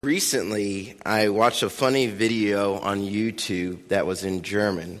Recently, I watched a funny video on YouTube that was in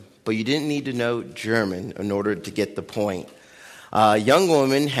German, but you didn't need to know German in order to get the point. A young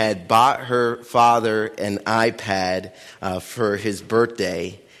woman had bought her father an iPad for his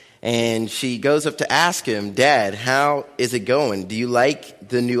birthday, and she goes up to ask him, "Dad, how is it going? Do you like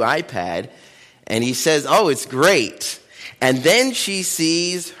the new iPad?" And he says, "Oh, it's great." And then she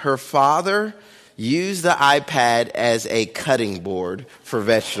sees her father use the iPad as a cutting board for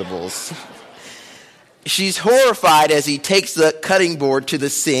vegetables. She's horrified as he takes the cutting board to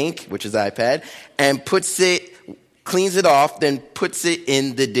the sink, which is iPad, and cleans it off, then puts it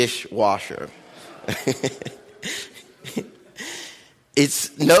in the dishwasher.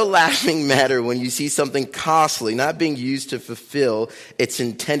 It's no laughing matter when you see something costly not being used to fulfill its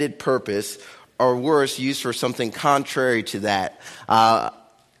intended purpose, or worse, used for something contrary to that.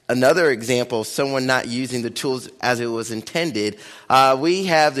 Another example of someone not using the tools as it was intended, we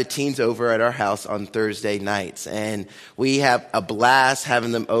have the teens over at our house on Thursday nights, and we have a blast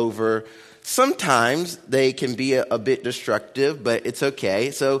having them over. Sometimes they can be a bit destructive, but it's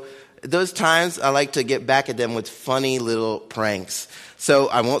okay. So those times I like to get back at them with funny little pranks. So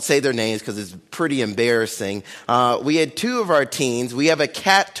I won't say their names because it's pretty embarrassing. We had two of our teens. We have a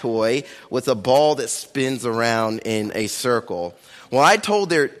cat toy with a ball that spins around in a circle. Well, I told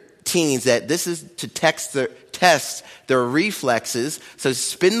their teens that this is to test their reflexes. So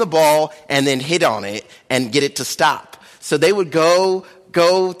spin the ball and then hit on it and get it to stop. So they would go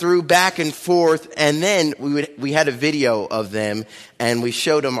through back and forth, and then we had a video of them, and we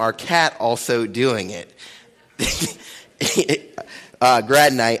showed them our cat also doing it.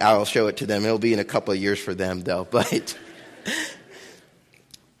 Grad night, I'll show it to them. It'll be in a couple of years for them, though. But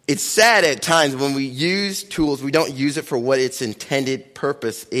it's sad at times when we use tools, we don't use it for what its intended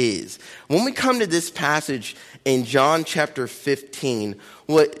purpose is. When we come to this passage in John chapter 15,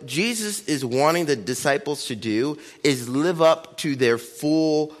 what Jesus is wanting the disciples to do is live up to their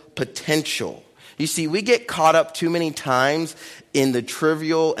full potential. You see, we get caught up too many times in the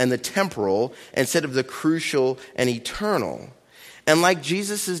trivial and the temporal instead of the crucial and eternal. And like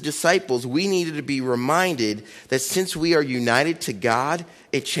Jesus' disciples, we needed to be reminded that since we are united to God,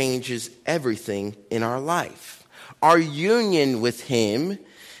 it changes everything in our life. Our union with Him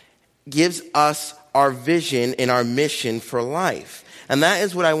gives us our vision and our mission for life. And that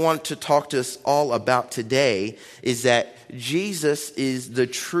is what I want to talk to us all about today, is that Jesus is the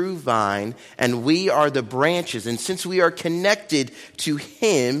true vine and we are the branches. And since we are connected to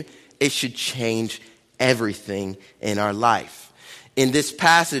Him, it should change everything in our life. In this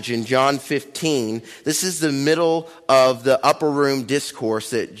passage in John 15, this is the middle of the upper room discourse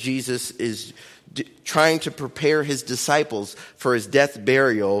that Jesus is trying to prepare His disciples for His death,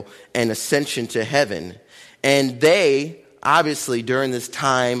 burial, and ascension to heaven. And they, obviously, during this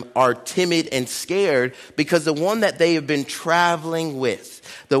time, are timid and scared because the one that they have been traveling with,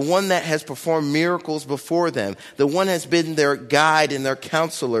 the one that has performed miracles before them, the one has been their guide and their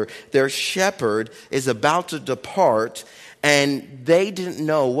counselor, their shepherd, is about to depart. And they didn't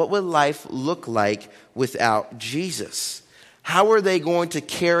know what would life look like without Jesus. How are they going to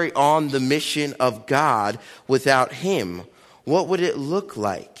carry on the mission of God without Him? What would it look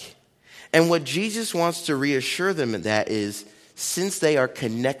like? And what Jesus wants to reassure them of that is, since they are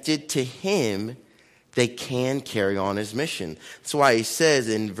connected to Him, they can carry on His mission. That's why He says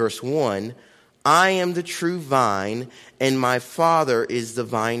in verse 1, "I am the true vine, and my Father is the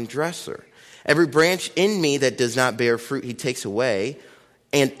vine dresser. Every branch in me that does not bear fruit, He takes away.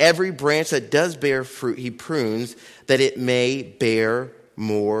 And every branch that does bear fruit, He prunes, that it may bear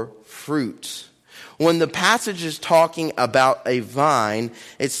more fruit." When the passage is talking about a vine,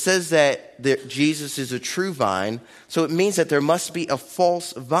 it says that Jesus is a true vine. So it means that there must be a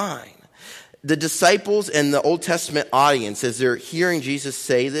false vine. The disciples and the Old Testament audience, as they're hearing Jesus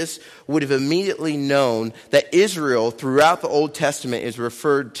say this, would have immediately known that Israel throughout the Old Testament is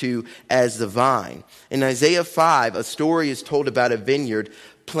referred to as the vine. In Isaiah 5, a story is told about a vineyard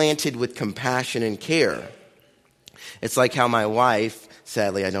planted with compassion and care. It's like how my wife,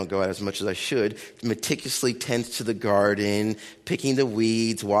 sadly I don't go out as much as I should, meticulously tends to the garden, picking the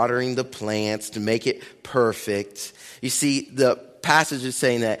weeds, watering the plants to make it perfect. You see, the passage is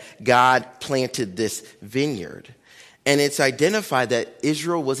saying that God planted this vineyard. And it's identified that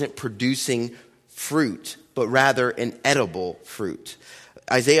Israel wasn't producing fruit, but rather an edible fruit.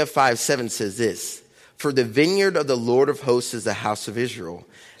 Isaiah 5:7 says this, "For the vineyard of the Lord of hosts is the house of Israel,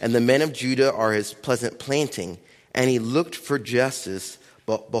 and the men of Judah are His pleasant planting. And He looked for justice,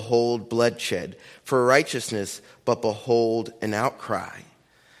 but behold bloodshed, for righteousness, but behold an outcry."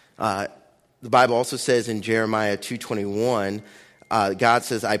 The Bible also says in Jeremiah 2:21, God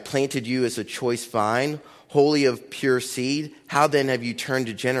says, I planted you as a choice vine, wholly of pure seed. How then have you turned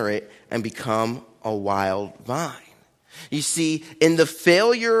degenerate and become a wild vine? You see, in the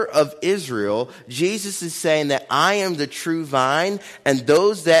failure of Israel, Jesus is saying that I am the true vine, and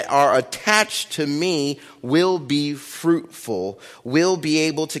those that are attached to me will be fruitful, will be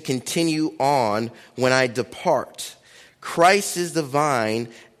able to continue on when I depart. Christ is the vine,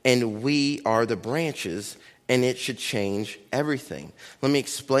 and we are the branches, and it should change everything. Let me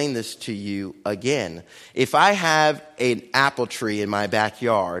explain this to you again. If I have an apple tree in my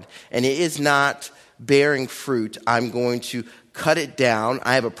backyard, and it is not bearing fruit, I'm going to cut it down.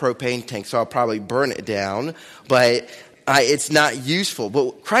 I have a propane tank, so I'll probably burn it down, but it's not useful. But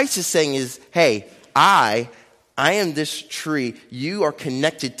what Christ is saying is, hey, I am this tree. You are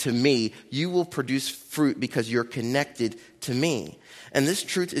connected to me. You will produce fruit because you're connected to me. And this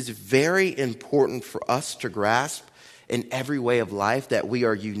truth is very important for us to grasp in every way of life, that we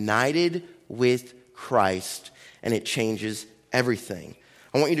are united with Christ, and it changes everything.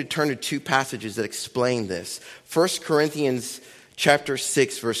 I want you to turn to two passages that explain this. 1 Corinthians chapter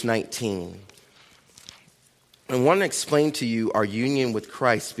 6, verse 19. I want to explain to you our union with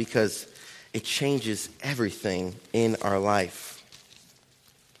Christ because it changes everything in our life.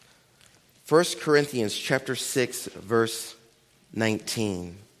 1 Corinthians chapter 6, verse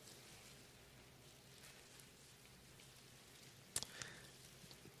 19.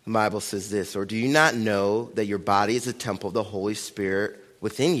 The Bible says this, or do you not know that your body is a temple of the Holy Spirit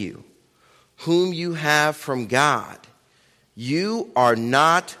within you, whom you have from God? You are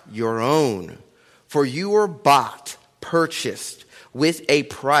not your own, for you were bought, purchased with a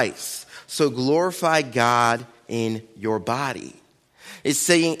price. So glorify God in your body. It's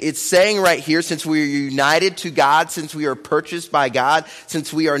saying right here, since we are united to God, since we are purchased by God,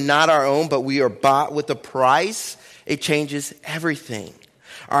 since we are not our own, but we are bought with a price, it changes everything.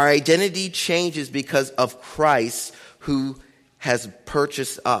 Our identity changes because of Christ who has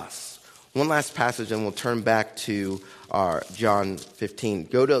purchased us. One last passage and we'll turn back to our John 15.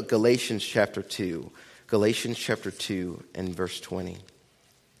 Go to Galatians chapter 2. Galatians chapter 2 and verse 20.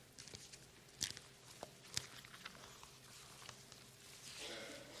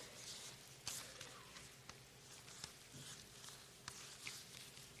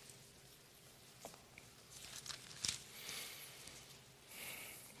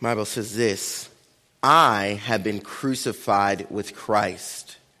 The Bible says this, I have been crucified with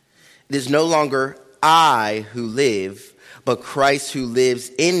Christ. It is no longer I who live, but Christ who lives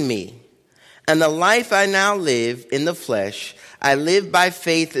in me. And the life I now live in the flesh, I live by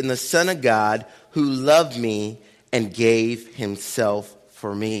faith in the Son of God who loved me and gave himself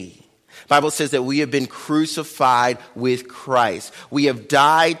for me. The Bible says that we have been crucified with Christ. We have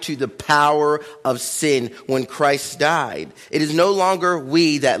died to the power of sin when Christ died. It is no longer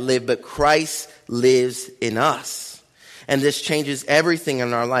we that live, but Christ lives in us. And this changes everything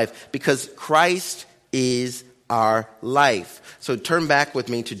in our life because Christ is our life. So turn back with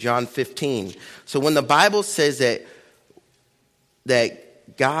me to John 15. So when the Bible says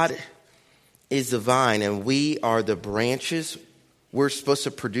that God is the vine and we are the branches, we're supposed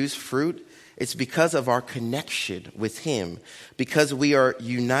to produce fruit. It's because of our connection with him. Because we are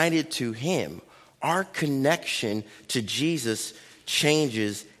united to him. Our connection to Jesus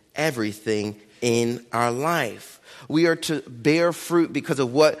changes everything in our life. We are to bear fruit because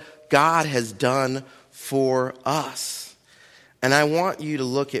of what God has done for us. And I want you to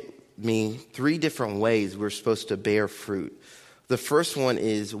look at me 3 different ways we're supposed to bear fruit. The first one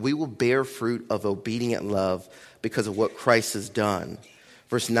is we will bear fruit of obedient love because of what Christ has done.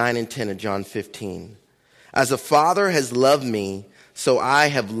 Verse 9 and 10 of John 15. As the Father has loved me, so I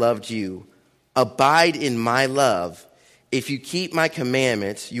have loved you. Abide in my love. If you keep my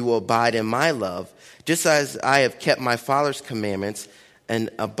commandments, you will abide in my love, just as I have kept my Father's commandments and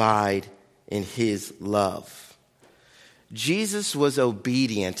abide in his love. Jesus was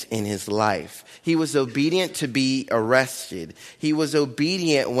obedient in his life. He was obedient to be arrested. He was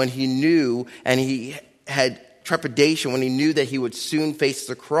obedient when he knew, and he had trepidation when he knew that he would soon face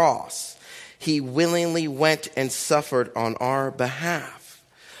the cross. He willingly went and suffered on our behalf.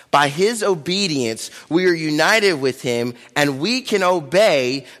 By his obedience, we are united with him, and we can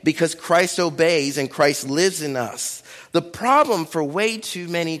obey because Christ obeys and Christ lives in us. The problem for way too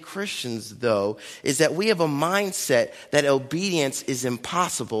many Christians, though, is that we have a mindset that obedience is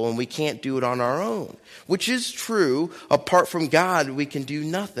impossible and we can't do it on our own, which is true. Apart from God, we can do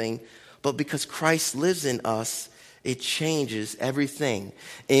nothing. But because Christ lives in us, It changes everything.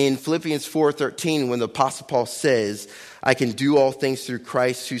 In Philippians 4:13, when the Apostle Paul says, I can do all things through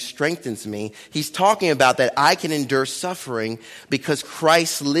Christ who strengthens me, he's talking about that I can endure suffering because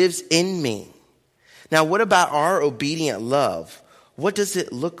Christ lives in me. Now, what about our obedient love? What does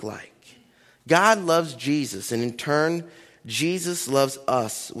it look like? God loves Jesus, and in turn, Jesus loves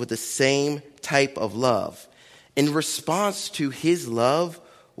us with the same type of love. In response to his love,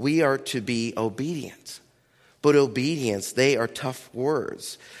 we are to be obedient. But obedience, they are tough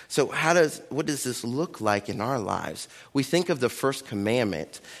words. So what does this look like in our lives? We think of the first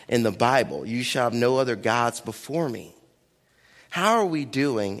commandment in the Bible. You shall have no other gods before me. How are we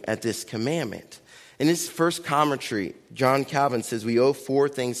doing at this commandment? In his first commentary, John Calvin says we owe 4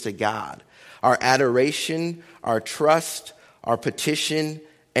 things to God: our adoration, our trust, our petition,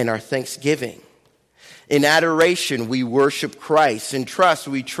 and our thanksgiving. In adoration, we worship Christ. In trust,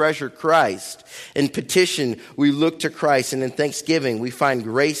 we treasure Christ. In petition, we look to Christ. And in thanksgiving, we find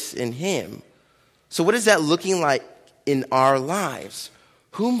grace in him. So what is that looking like in our lives?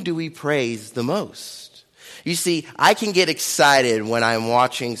 Whom do we praise the most? You see, I can get excited when I'm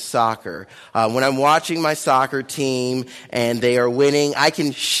watching soccer. When I'm watching my soccer team and they are winning, I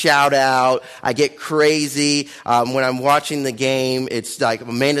can shout out. I get crazy. When I'm watching the game, it's like,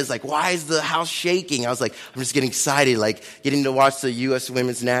 Amanda's like, why is the house shaking? I was like, I'm just getting excited, like getting to watch the U.S.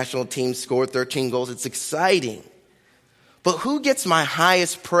 women's national team score 13 goals. It's exciting. But who gets my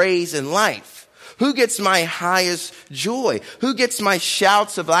highest praise in life? Who gets my highest joy? Who gets my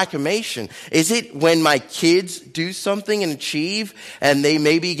shouts of acclamation? Is it when my kids do something and achieve and they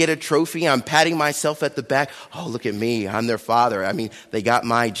maybe get a trophy? I'm patting myself at the back. Oh, look at me. I'm their father. I mean, they got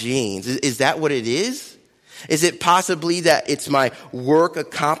my genes. Is that what it is? Is it possibly that it's my work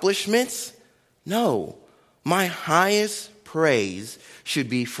accomplishments? No. My highest praise should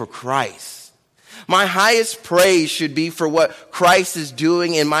be for Christ. My highest praise should be for what Christ is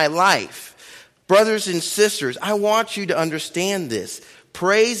doing in my life. Brothers and sisters, I want you to understand this.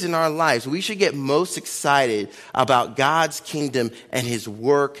 Praise in our lives, we should get most excited about God's kingdom and his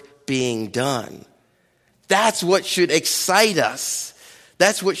work being done. That's what should excite us.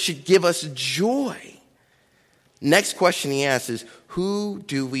 That's what should give us joy. Next question he asks is, who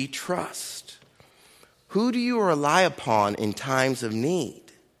do we trust? Who do you rely upon in times of need?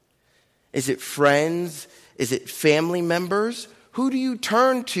 Is it friends? Is it family members? Who do you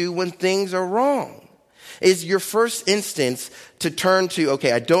turn to when things are wrong? Is your first instance to turn to,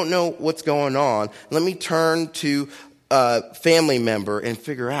 okay, I don't know what's going on. Let me turn to a family member and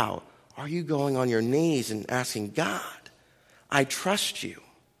figure out, are you going on your knees and asking God, I trust you?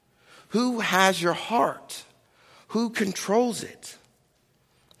 Who has your heart? Who controls it?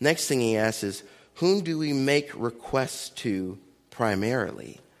 Next thing he asks is, whom do we make requests to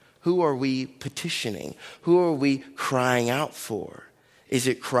primarily? Who are we petitioning? Who are we crying out for? Is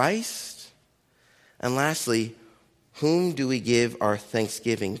it Christ? And lastly, whom do we give our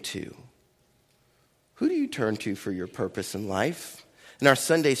thanksgiving to? Who do you turn to for your purpose in life? In our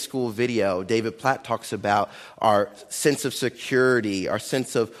Sunday school video, David Platt talks about our sense of security, our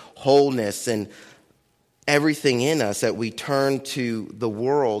sense of wholeness, and everything in us that we turn to the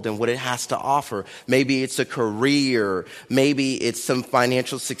world and what it has to offer. Maybe it's a career, maybe it's some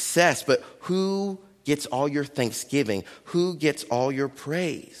financial success, but who gets all your thanksgiving? Who gets all your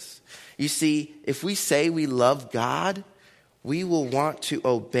praise? You see, if we say we love God, we will want to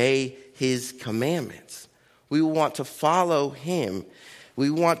obey his commandments. We will want to follow him.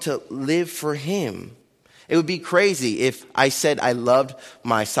 We want to live for him. It would be crazy if I said I loved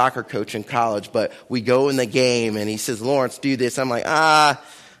my soccer coach in college, but we go in the game and he says, Lawrence, do this. I'm like, I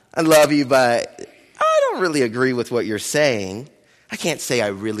love you, but I don't really agree with what you're saying. I can't say I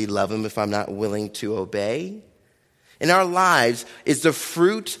really love him if I'm not willing to obey. In our lives is the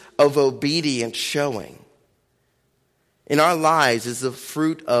fruit of obedience showing. In our lives is the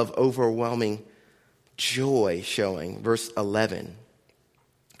fruit of overwhelming joy showing. Verse 11.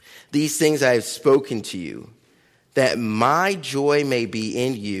 These things I have spoken to you, that my joy may be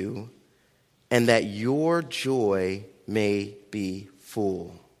in you, and that your joy may be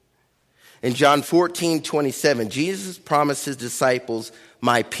full. In John 14:27, Jesus promised his disciples,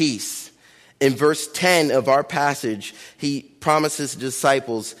 my peace. In verse 10 of our passage, he promises his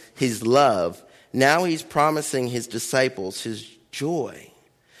disciples his love. Now he's promising his disciples his joy.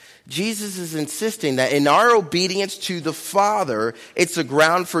 Jesus is insisting that in our obedience to the Father, it's a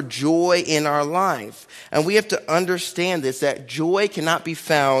ground for joy in our life. And we have to understand this, that joy cannot be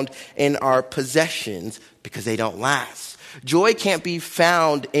found in our possessions because they don't last. Joy can't be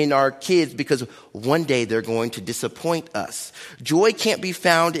found in our kids because one day they're going to disappoint us. Joy can't be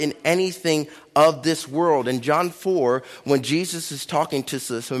found in anything of this world. In John 4, when Jesus is talking to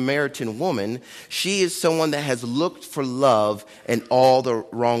the Samaritan woman, she is someone that has looked for love in all the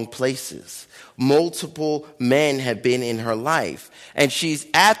wrong places. Multiple men have been in her life. And she's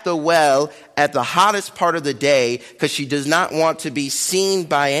at the well at the hottest part of the day because she does not want to be seen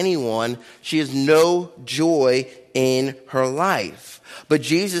by anyone. She has no joy in her life. But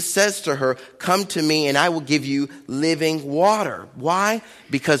Jesus says to her, come to me and I will give you living water. Why?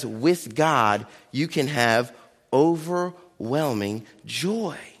 Because with God, you can have overwhelming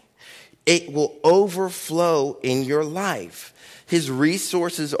joy. It will overflow in your life. His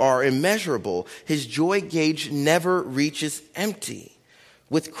resources are immeasurable. His joy gauge never reaches empty.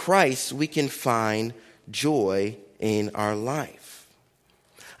 With Christ, we can find joy in our life.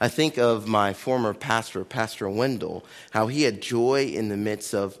 I think of my former pastor, Pastor Wendell, how he had joy in the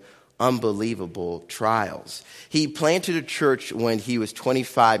midst of unbelievable trials. He planted a church when he was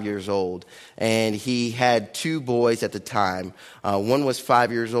 25 years old, and he had two boys at the time. One was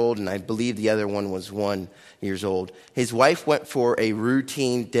 5 years old, and I believe the other one was 1 year old. His wife went for a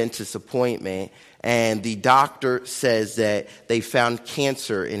routine dentist appointment, and the doctor says that they found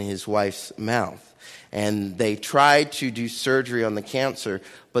cancer in his wife's mouth. And they tried to do surgery on the cancer,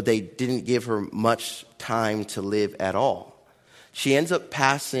 but they didn't give her much time to live at all. She ends up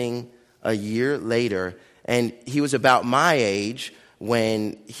passing a year later, and he was about my age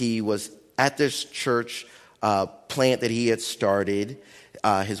when he was at this church plant that he had started.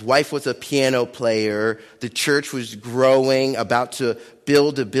 His wife was a piano player. The church was growing, about to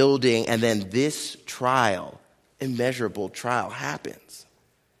build a building, and then this trial, immeasurable trial, happens.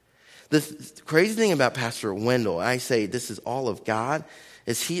 The crazy thing about Pastor Wendell, I say this is all of God,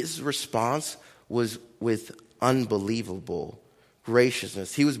 is his response was with unbelievable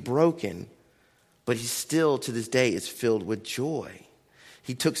graciousness. He was broken, but he still, to this day, is filled with joy.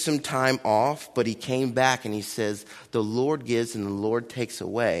 He took some time off, but he came back and he says, the Lord gives and the Lord takes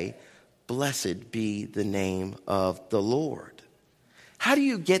away. Blessed be the name of the Lord. How do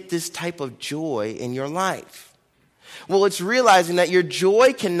you get this type of joy in your life? Well, it's realizing that your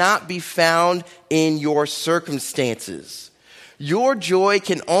joy cannot be found in your circumstances. Your joy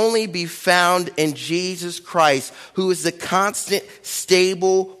can only be found in Jesus Christ, who is the constant,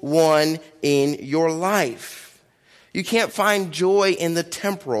 stable one in your life. You can't find joy in the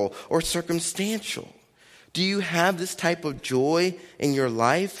temporal or circumstantial. Do you have this type of joy in your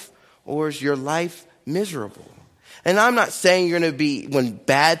life, or is your life miserable? And I'm not saying you're going to be, when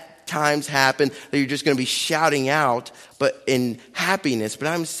bad times happen, that you're just going to be shouting out, but in happiness. But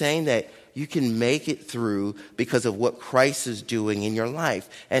I'm saying that you can make it through because of what Christ is doing in your life.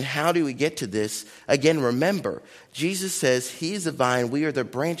 And how do we get to this? Again, remember, Jesus says he is the vine, we are the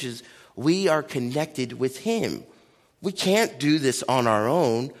branches. We are connected with him. We can't do this on our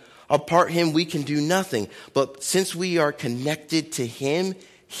own. Apart from him, we can do nothing. But since we are connected to him,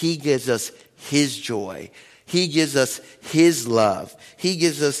 he gives us his joy. He gives us his love. He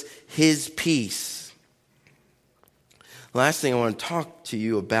gives us his peace. Last thing I want to talk to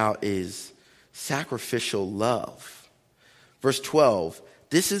you about is sacrificial love. Verse 12,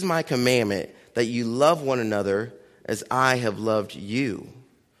 this is my commandment, that you love one another as I have loved you.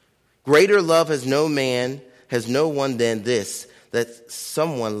 Greater love has no one than this, that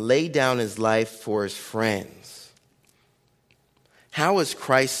someone lay down his life for his friends. How has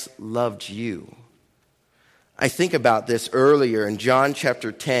Christ loved you? I think about this earlier in John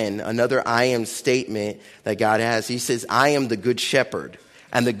chapter 10, another I am statement that God has. He says, I am the good shepherd,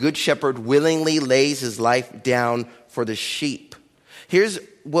 and the good shepherd willingly lays his life down for the sheep. Here's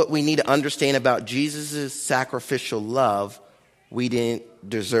what we need to understand about Jesus' sacrificial love. We didn't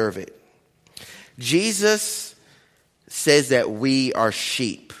deserve it. Jesus says that we are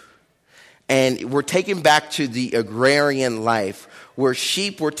sheep. And we're taken back to the agrarian life, where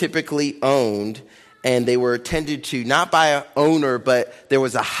sheep were typically owned, and they were attended to not by an owner, but there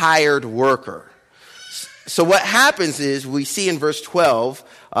was a hired worker. So what happens is, we see in verse 12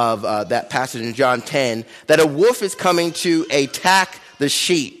 of that passage in John 10, that a wolf is coming to attack the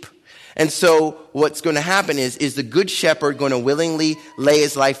sheep. And so what's going to happen is the good shepherd going to willingly lay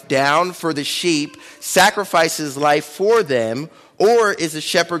his life down for the sheep, sacrifice his life for them, or is the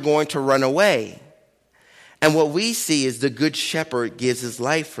shepherd going to run away? And what we see is the good shepherd gives his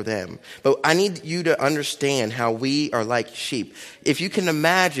life for them. But I need you to understand how we are like sheep. If you can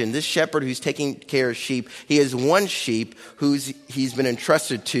imagine this shepherd who's taking care of sheep, he has one sheep he's been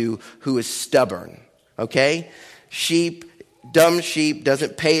entrusted to who is stubborn. Okay? Dumb sheep,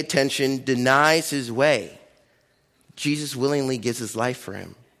 doesn't pay attention, denies his way. Jesus willingly gives his life for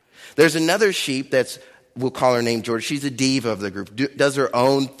him. There's another sheep that's we'll call her name Georgia. She's a diva of the group, does her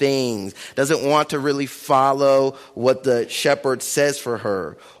own things, doesn't want to really follow what the shepherd says for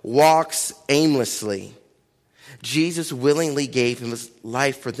her, walks aimlessly. Jesus willingly gave him his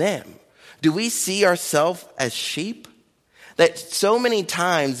life for them. Do we see ourselves as sheep? That so many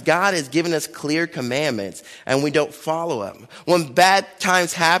times God has given us clear commandments and we don't follow them. When bad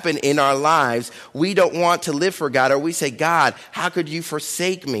times happen in our lives, we don't want to live for God, or we say, God, how could you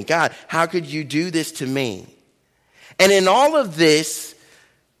forsake me? God, how could you do this to me? And in all of this,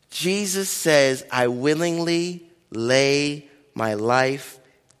 Jesus says, I willingly lay my life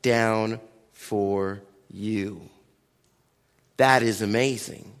down for you. That is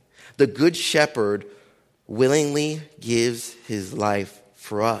amazing. The Good Shepherd willingly gives his life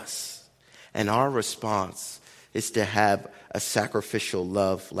for us. And our response is to have a sacrificial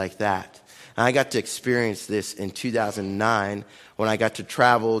love like that. And I got to experience this in 2009 when I got to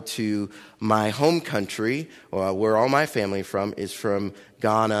travel to my home country, where all my family is from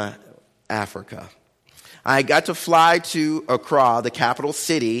Ghana, Africa. I got to fly to Accra, the capital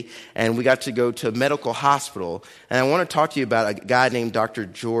city, and we got to go to a medical hospital. And I want to talk to you about a guy named Dr.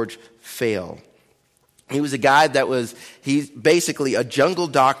 George Fail. He was a guy he's basically a jungle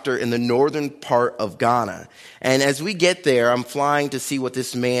doctor in the northern part of Ghana. And as we get there, I'm flying to see what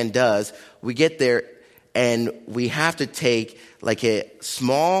this man does. We get there and we have to take like a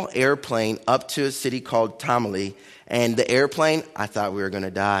small airplane up to a city called Tamale. And the airplane, I thought we were going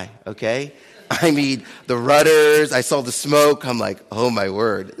to die, okay? I mean, the rudders, I saw the smoke. I'm like, oh my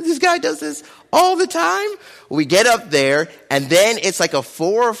word, this guy does this all the time? We get up there, and then it's like a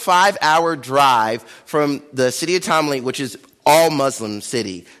 4 or 5 hour drive from the city of Tamale, which is all Muslim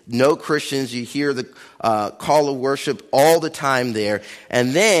city. No Christians. You hear the call of worship all the time there.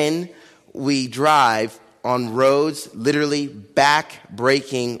 And then we drive on roads, literally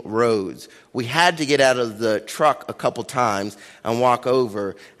back-breaking roads. We had to get out of the truck a couple times and walk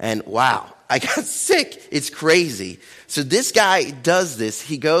over, and wow, I got sick. It's crazy. So this guy does this.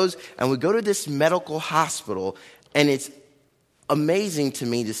 He goes, and we go to this medical hospital, and it's amazing to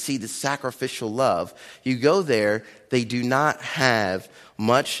me to see the sacrificial love. You go there, they do not have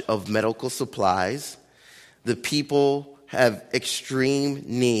much of medical supplies. The people have extreme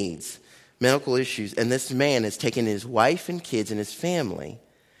needs, medical issues, and this man has taken his wife and kids and his family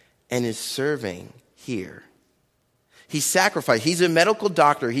and is serving here. He's sacrificed. He's a medical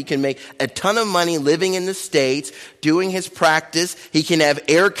doctor. He can make a ton of money living in the States, doing his practice. He can have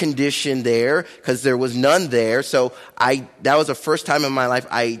air conditioning there because there was none there. So that was the first time in my life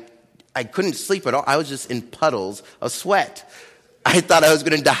I couldn't sleep at all. I was just in puddles of sweat. I thought I was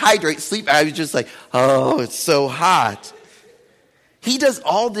going to dehydrate, sleep. I was just like, oh, it's so hot. He does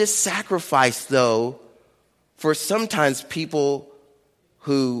all this sacrifice, though, for sometimes people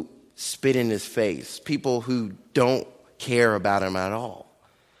who spit in his face, people who don't care about him at all.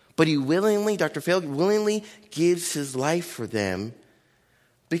 But he willingly, Dr. Fail willingly gives his life for them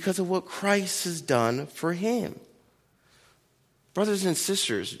because of what Christ has done for him. Brothers and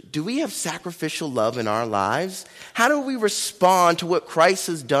sisters, do we have sacrificial love in our lives? How do we respond to what Christ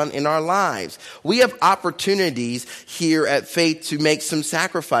has done in our lives? We have opportunities here at Faith to make some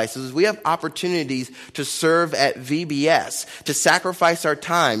sacrifices. We have opportunities to serve at VBS, to sacrifice our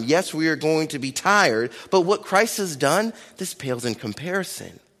time. Yes, we are going to be tired, but what Christ has done, this pales in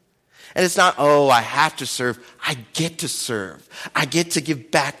comparison. And it's not, oh, I have to serve. I get to serve. I get to give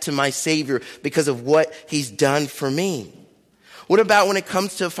back to my Savior because of what he's done for me. What about when it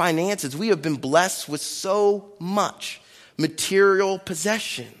comes to finances? We have been blessed with so much material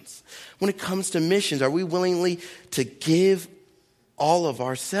possessions. When it comes to missions, are we willing to give all of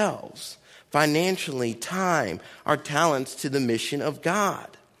ourselves, financially, time, our talents to the mission of God?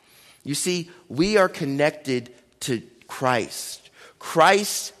 You see, we are connected to Christ.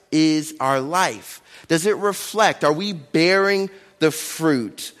 Christ is our life. Does it reflect? Are we bearing the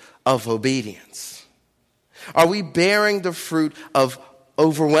fruit of obedience? Are we bearing the fruit of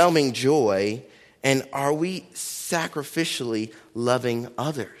overwhelming joy? And are we sacrificially loving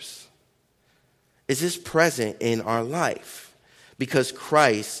others? Is this present in our life? Because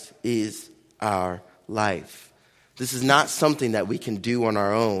Christ is our life. This is not something that we can do on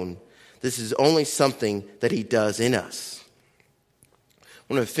our own. This is only something that he does in us.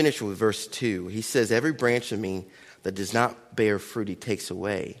 I want to finish with verse 2. He says, every branch of me that does not bear fruit, he takes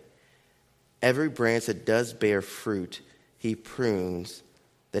away. Every branch that does bear fruit, he prunes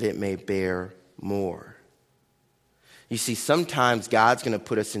that it may bear more. You see, sometimes God's going to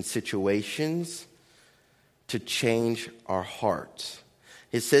put us in situations to change our hearts.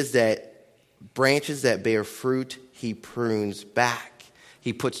 It says that branches that bear fruit, he prunes back.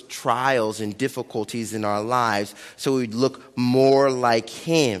 He puts trials and difficulties in our lives so we'd look more like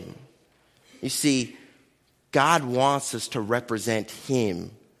him. You see, God wants us to represent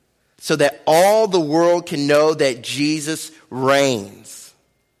him so that all the world can know that Jesus reigns.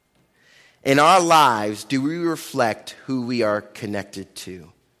 In our lives, do we reflect who we are connected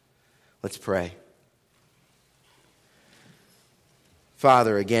to? Let's pray.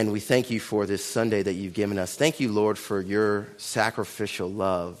 Father, again, we thank you for this Sunday that you've given us. Thank you, Lord, for your sacrificial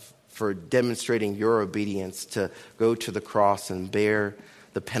love, for demonstrating your obedience to go to the cross and bear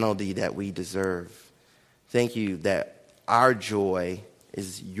the penalty that we deserve. Thank you that our joy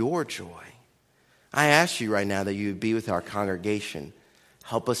is your joy. I ask you right now that you would be with our congregation.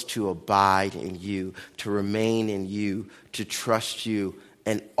 Help us to abide in you, to remain in you, to trust you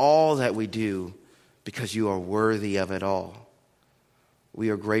in all that we do because you are worthy of it all. We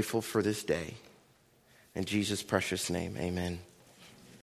are grateful for this day. In Jesus' precious name, amen.